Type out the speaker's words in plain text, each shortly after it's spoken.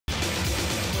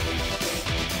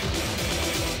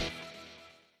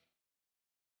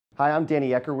Hi, I'm Danny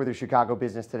Ecker with your Chicago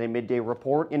Business Today Midday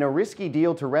Report. In a risky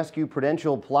deal to rescue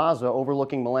Prudential Plaza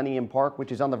overlooking Millennium Park,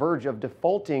 which is on the verge of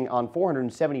defaulting on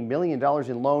 $470 million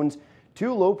in loans,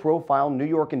 two low-profile New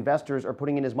York investors are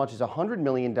putting in as much as $100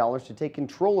 million to take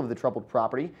control of the troubled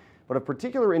property. But of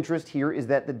particular interest here is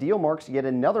that the deal marks yet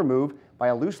another move by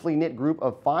a loosely knit group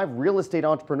of 5 real estate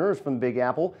entrepreneurs from the Big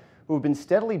Apple who have been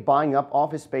steadily buying up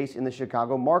office space in the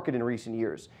Chicago market in recent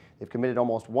years. They've committed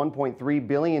almost $1.3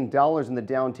 billion in the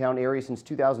downtown area since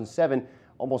 2007,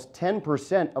 almost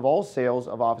 10% of all sales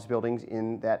of office buildings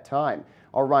in that time.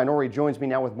 Our Ryan Orey joins me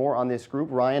now with more on this group.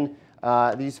 Ryan,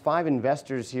 these 5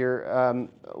 investors here,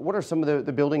 what are some of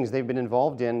the buildings they've been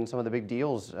involved in, some of the big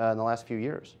deals in the last few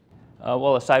years?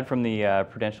 Well, aside from the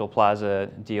Prudential Plaza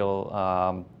deal,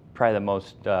 probably the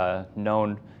most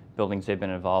known buildings they've been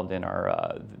involved in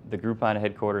are the Groupon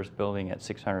headquarters building at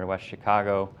 600 West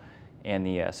Chicago and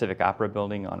the Civic Opera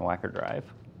building on Wacker Drive.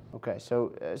 Okay,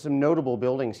 so some notable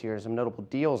buildings here, some notable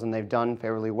deals, and they've done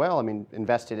fairly well. I mean,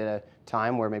 invested at a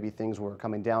time where maybe things were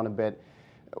coming down a bit.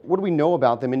 What do we know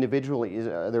about them individually? Is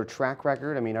their track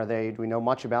record? I mean, do we know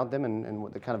much about them and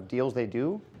what the kind of deals they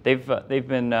do? They've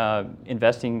been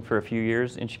investing for a few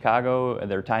years in Chicago.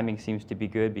 Their timing seems to be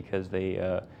good because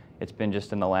it's been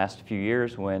just in the last few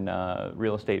years when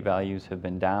real estate values have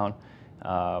been down.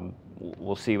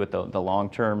 We'll see what the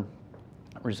long-term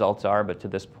results are, but to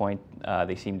this point,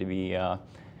 they seem to be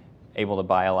able to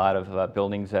buy a lot of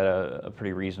buildings at a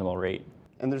pretty reasonable rate.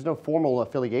 And there's no formal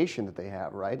affiliation that they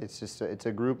have, right? It's just it's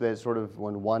a group that sort of,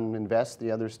 when one invests,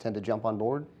 the others tend to jump on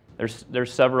board.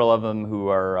 There's several of them who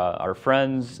are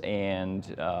friends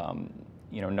and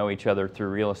know each other through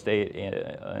real estate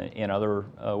in other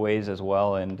ways as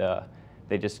well, and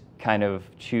they just kind of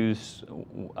choose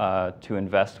to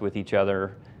invest with each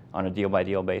other on a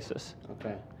deal-by-deal basis.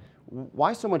 Okay.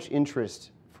 Why so much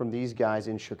interest from these guys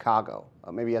in Chicago,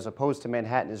 maybe as opposed to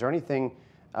Manhattan? Is there anything,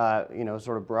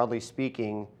 sort of broadly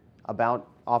speaking, about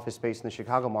office space in the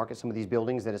Chicago market, some of these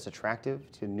buildings, that is attractive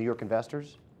to New York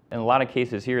investors? In a lot of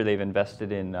cases here, they've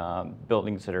invested in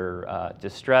buildings that are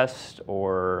distressed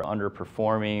or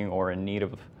underperforming or in need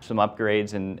of some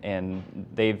upgrades, and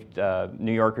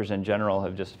New Yorkers in general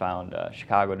have just found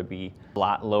Chicago to be a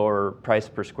lot lower price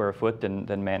per square foot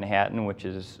than Manhattan, which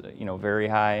is very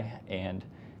high, and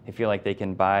they feel like they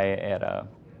can buy at a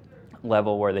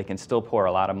level where they can still pour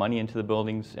a lot of money into the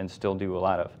buildings and still do a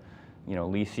lot of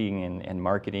leasing and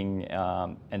marketing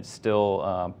and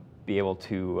still be able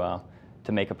to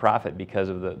make a profit because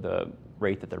of the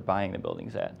rate that they're buying the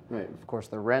buildings at. Right. Of course,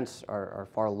 the rents are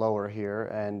far lower here,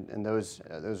 and those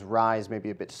rise maybe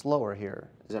a bit slower here.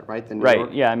 Is that right?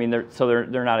 Right. Yeah. I mean,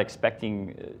 they're not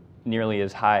expecting nearly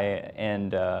as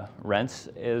high-end rents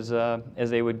as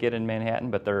they would get in Manhattan,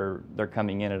 but they're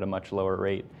coming in at a much lower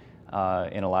rate.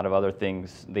 And a lot of other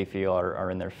things they feel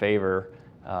are in their favor,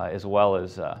 as well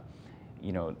as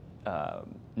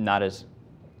not as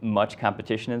much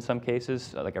competition in some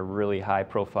cases, like a really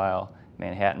high-profile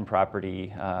Manhattan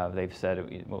property. They've said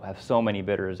it will have so many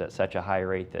bidders at such a high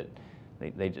rate that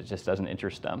it just doesn't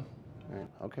interest them. All right.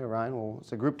 Okay, Ryan. Well,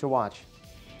 it's a group to watch.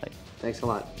 Thanks a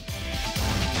lot.